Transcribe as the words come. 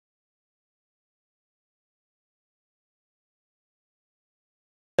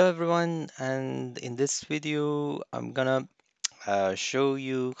Hello everyone, and in this video I'm gonna show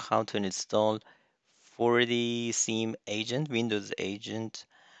you how to install FortiSIEM agent, Windows agent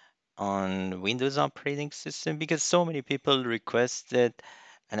on Windows operating system because so many people requested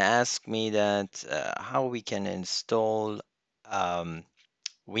and asked me that how we can install um,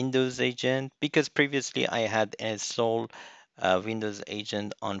 Windows agent because previously I had installed Windows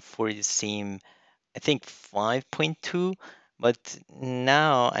agent on FortiSIEM I think 5.2, but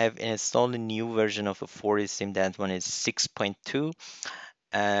now I've installed a new version of the FortiSIEM. That one is 6.2,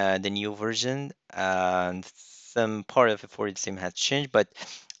 the new version. And some part of the FortiSIEM has changed, but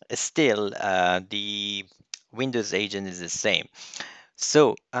still the Windows agent is the same.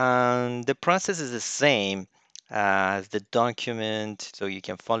 So the process is the same as the document, so you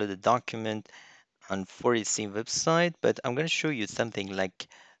can follow the document on FortiSIEM website, but I'm going to show you something like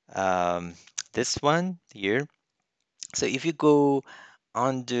um, this one here. So if you go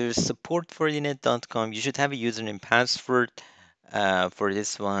under support.fortinet.com, you should have a username and password for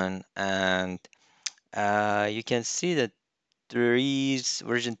this one, and you can see that there is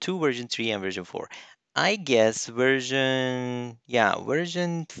version 2, version 3, and version 4. I guess version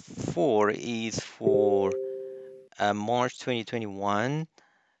 4 is for March 2021.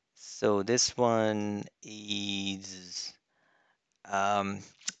 So this one is, um,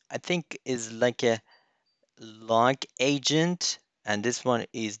 I think, is like a log agent, and this one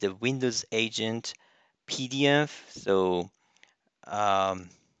is the Windows agent PDF. So um,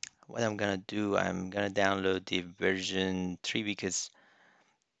 what I'm gonna do, I'm gonna download the version 3 because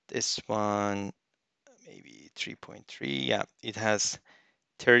this one maybe 3.3. Yeah, it has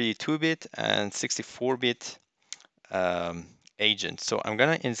 32-bit and 64-bit um, agent. So I'm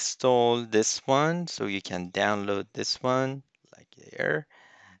gonna install this one so you can download this one like there,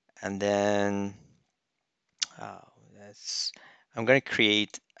 and then Oh, that's. I'm gonna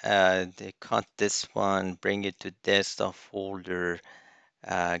create cut this one, bring it to desktop folder,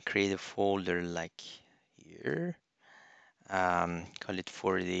 create a folder like here. Call it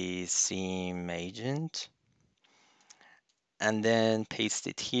for the SIEM agent, and then paste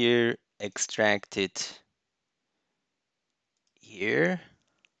it here, extract it here.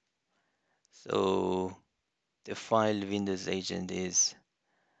 So the file Windows agent is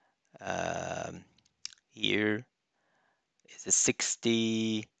um, here. It's a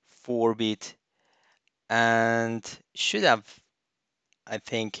 64-bit and should have I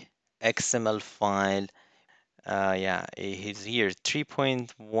think XML file. Yeah, it's here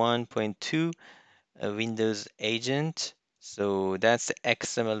 3.1.2 Windows agent. So that's the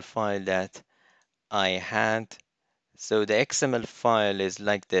XML file that I had. So the XML file is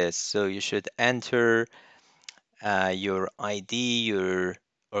like this. So you should enter your ID, your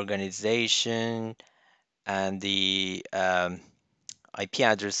organization, and the IP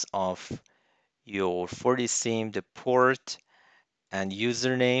address of your FortiSIEM, the port, and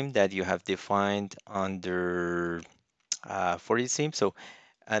username that you have defined under FortiSIEM. So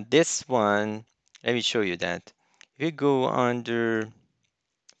this one, let me show you that. If you go under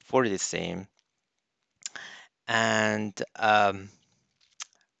FortiSIEM and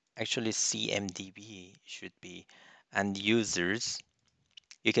actually CMDB should be, and users,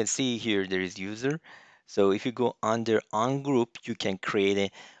 you can see here there is user. So if you go under on group, you can create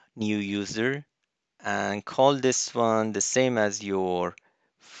a new user and call this one the same as your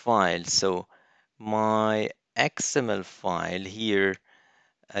file. So my XML file here,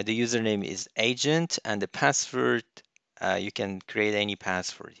 the username is agent and the password, you can create any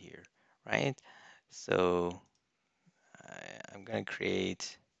password here, right? So I'm gonna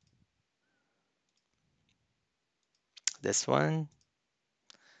create this one,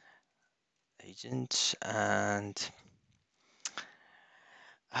 agent, and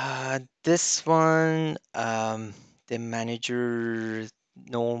this one, the manager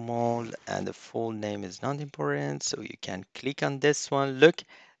normal and the full name is not important, so you can click on this one. Look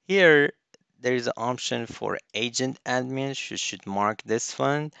here, there is an option for agent admin. You should mark this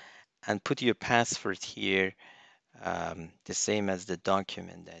one and put your password here, the same as the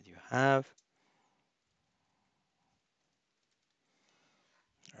document that you have.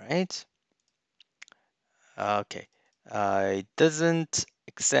 All right. Okay. It doesn't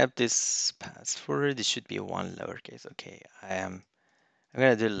accept this password. It should be one lowercase. Okay. I'm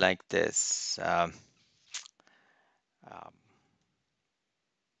gonna do it like this. Um,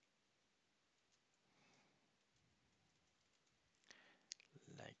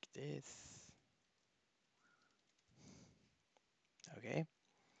 like this. Okay.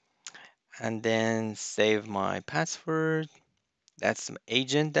 And then save my password. That's the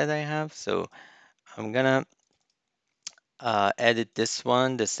agent that I have. So I'm gonna edit this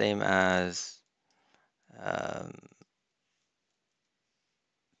one the same as um,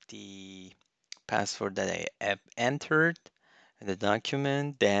 the password that I entered in the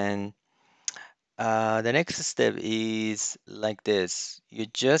document. Then the next step is like this. You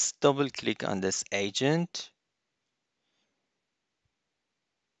just double click on this agent.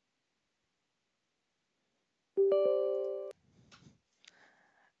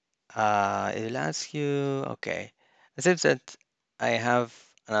 It will ask you, okay, it seems that I have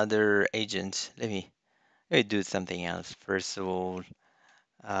another agent. Let me do something else. First of all,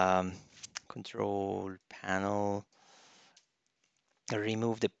 um, control panel,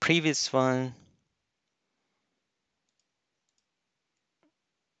 remove the previous one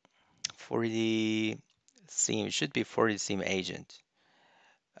for the SIEM. It should be for the SIEM agent.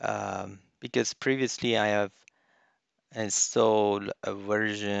 Because previously I have installed a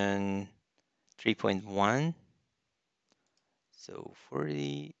version 3.1. So for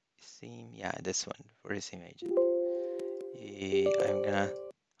the SIEM, yeah, this one, for the SIEM agent. I'm gonna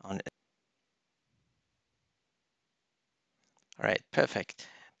on it. All right, perfect.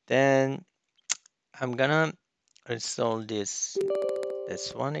 Then I'm gonna install this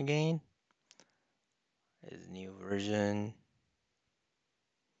one again. Is new version.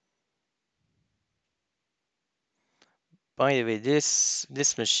 By the way, this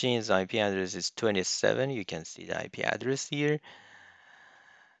machine's IP address is 27. You can see the IP address here.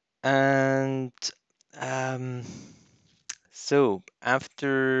 And um, so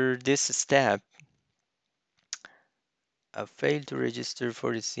after this step, I failed to register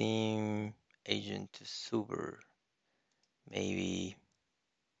for the SIEM agent to super. Maybe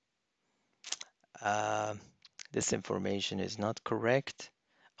uh, this information is not correct.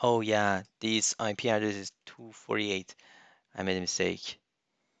 Oh yeah, this IP address is 248. I made a mistake.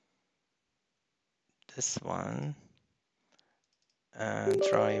 This one. And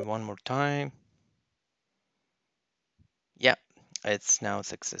try one more time. Yeah, it's now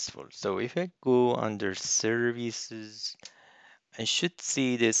successful. So if I go under services, I should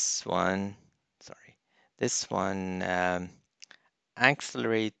see this one. Sorry, this one.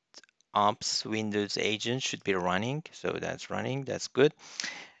 Accelerate ops Windows agent should be running. So that's running. That's good.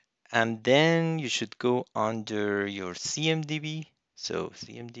 And then you should go under your CMDB. So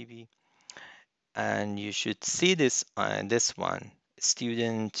CMDB, and you should see this one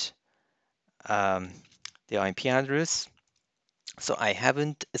student the IP address. So I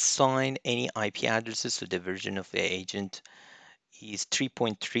haven't assigned any IP addresses, so the version of the agent is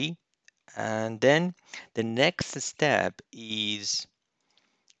 3.3. And then the next step is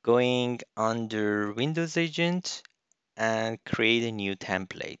going under Windows agent and create a new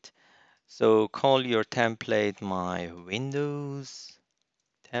template. So call your template my Windows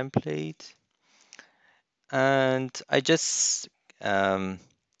template. And I just um,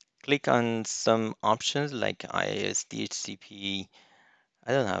 click on some options like ISDHCP.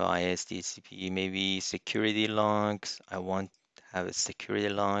 I don't have ISDCP, maybe security logs. I want to have a security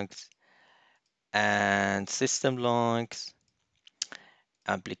logs and system logs,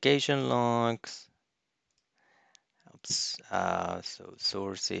 application logs, oops, so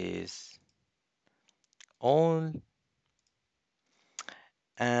sources, all,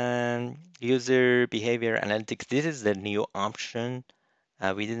 and user behavior analytics. This is the new option.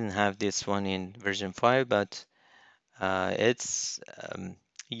 We didn't have this one in version 5, but it's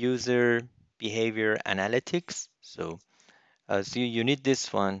user behavior analytics. So you need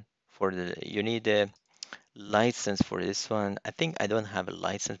this one you need a license for this one. I think I don't have a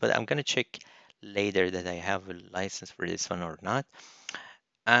license, but I'm gonna check later that I have a license for this one or not.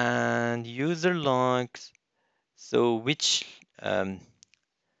 And user logs. So which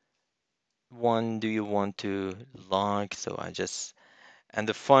one do you want to log? So I just and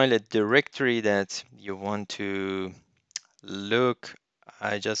the file a directory that you want to look.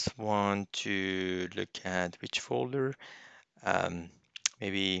 I just want to look at which folder. Um,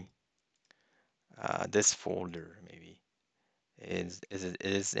 maybe this folder maybe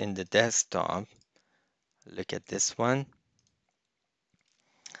is in the desktop. Look at this one,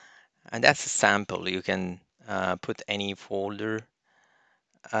 and that's a sample. You can put any folder,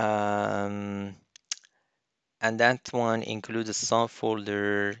 um, and that one includes a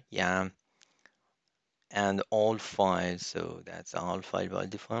subfolder, yeah, and all files. So that's all file by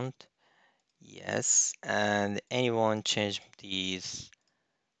default. Yes, and anyone change these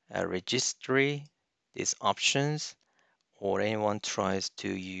registry, these options, or anyone tries to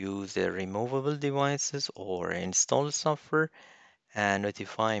use the removable devices or install software, and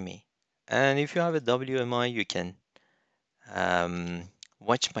notify me. And if you have a WMI, you can um,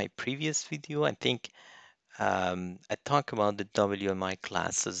 watch my previous video. I think I talk about the WMI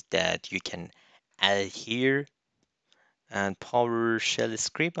classes that you can add here and PowerShell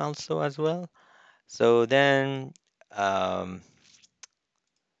script also as well. So then, um,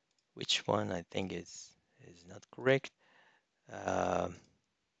 which one I think is not correct? Um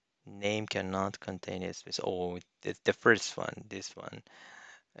Name cannot contain a space. Oh, the first one, this one,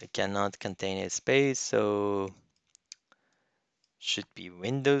 it cannot contain a space, so should be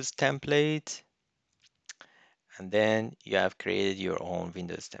Windows template. And then you have created your own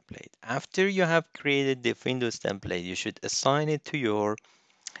Windows template. After you have created the Windows template, you should assign it to your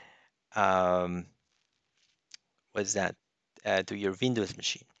um, what's that? To your Windows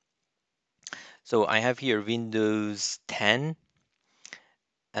machine. So I have here Windows 10,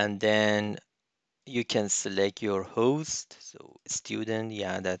 and then you can select your host. So student,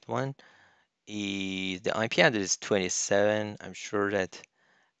 yeah, that one. The IP address is 27. I'm sure that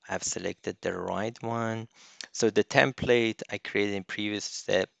I've selected the right one. So the template I created in previous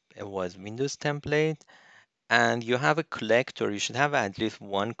step, it was Windows template. And you have a collector. You should have at least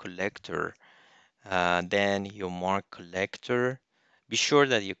one collector. Then you mark collector. Be sure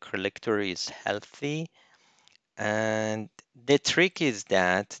that your collector is healthy. And the trick is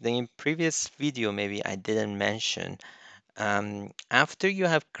that in previous video, maybe I didn't mention, after you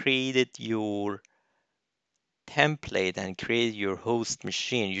have created your template and create your host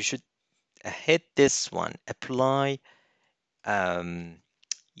machine, you should hit this one, apply um,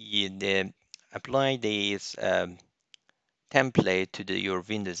 the apply this template to your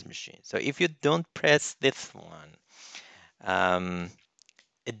Windows machine. So if you don't press this one, um,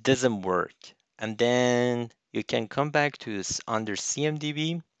 it doesn't work. And then you can come back to this under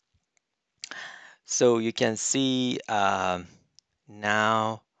CMDB. So you can see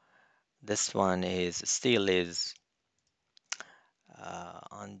now this one is still is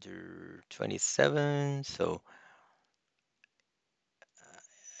under 27. So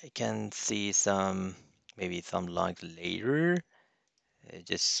I can see some maybe some logs later.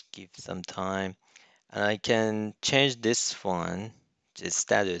 Just give some time, and I can change this one to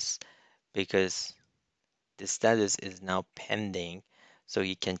status because the status is now pending. So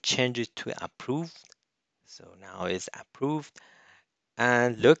you can change it to approved. So now it's approved.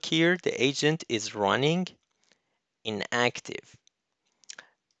 And look here, the agent is running inactive.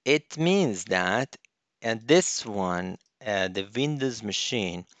 It means that, and this one, the Windows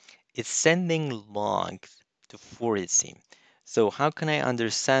machine, is sending logs to FortiSIEM. So how can I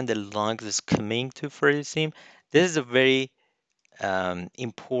understand the logs is coming to FortiSIEM? This is a very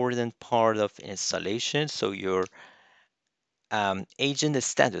important part of installation. So your agent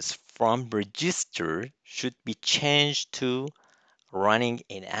status from registered should be changed to running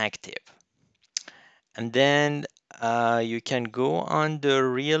inactive. And then you can go on the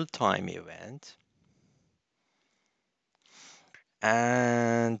real-time event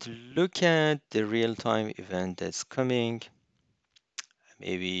and look at the real-time event that's coming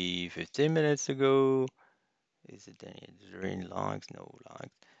maybe 15 minutes ago. Is it any logs? No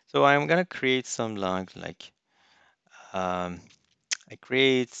logs. So I'm gonna create some logs like um, I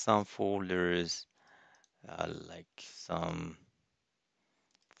create some folders like some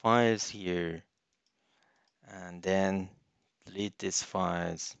files here and then delete these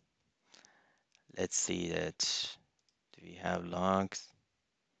files. Let's see that do we have logs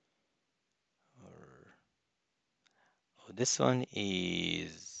or oh, this one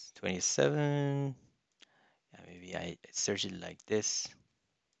is 27. Yeah, maybe I search it like this.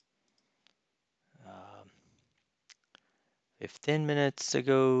 Um, 15 minutes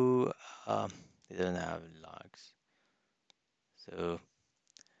ago, they don't have logs. So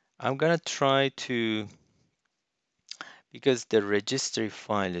I'm gonna try to, because the registry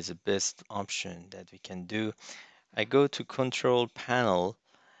file is the best option that we can do. I go to control panel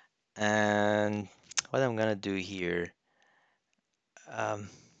and what I'm gonna do here, um,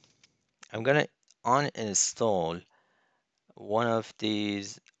 I'm gonna uninstall one of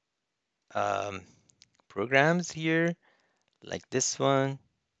these um, programs here, like this one,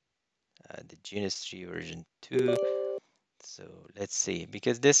 the Genus 3 version 2. So let's see,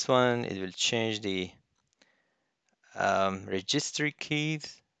 because this one, it will change the registry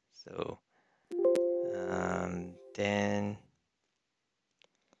keys. So then,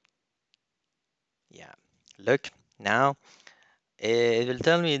 yeah, look, now it will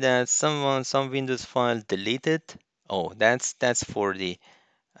tell me that some Windows file deleted. Oh, that's for the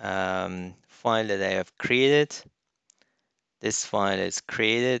file that I have created. This file is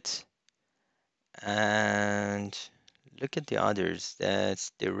created, and look at the others.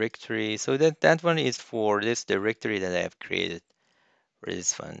 That's directory. So that one is for this directory that I have created for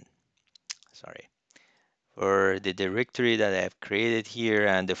this one. Sorry, for the directory that I have created here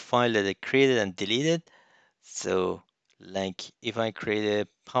and the file that I created and deleted. So, like if I create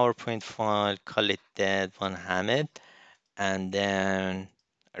a PowerPoint file, call it that one Hamid, and then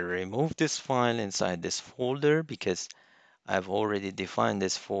I remove this file inside this folder because I've already defined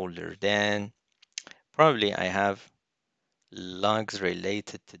this folder. Then probably I have logs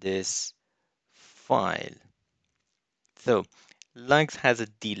related to this file. So logs has a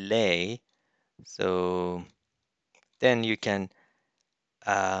delay. So then you can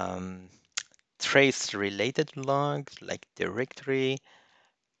um, trace related logs like directory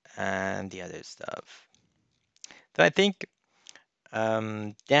and the other stuff. So I think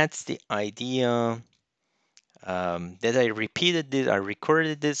that's the idea. That I repeated this, I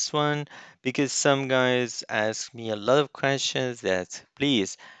recorded this one because some guys ask me a lot of questions that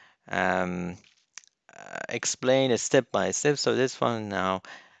please um, explain a step by step. So this one now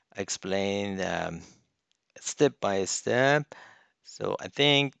I explained step by step. So I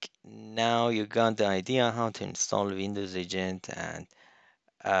think now you got the idea how to install Windows Agent, and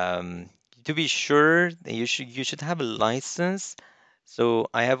um, to be sure that you should have a license. So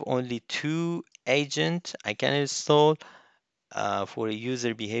I have only two agent I can install. For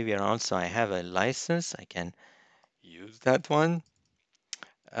user behavior also I have a license. I can use that one.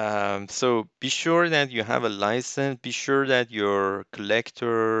 So be sure that you have a license. Be sure that your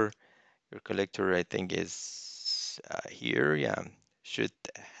collector I think is here. Yeah, it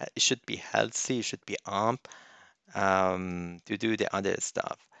should be healthy. It should be AMP to do the other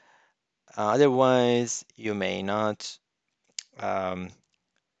stuff. Otherwise, you may not um,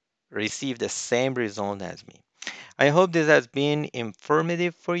 receive the same result as me. I hope this has been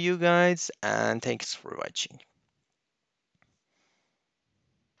informative for you guys, and thanks for watching.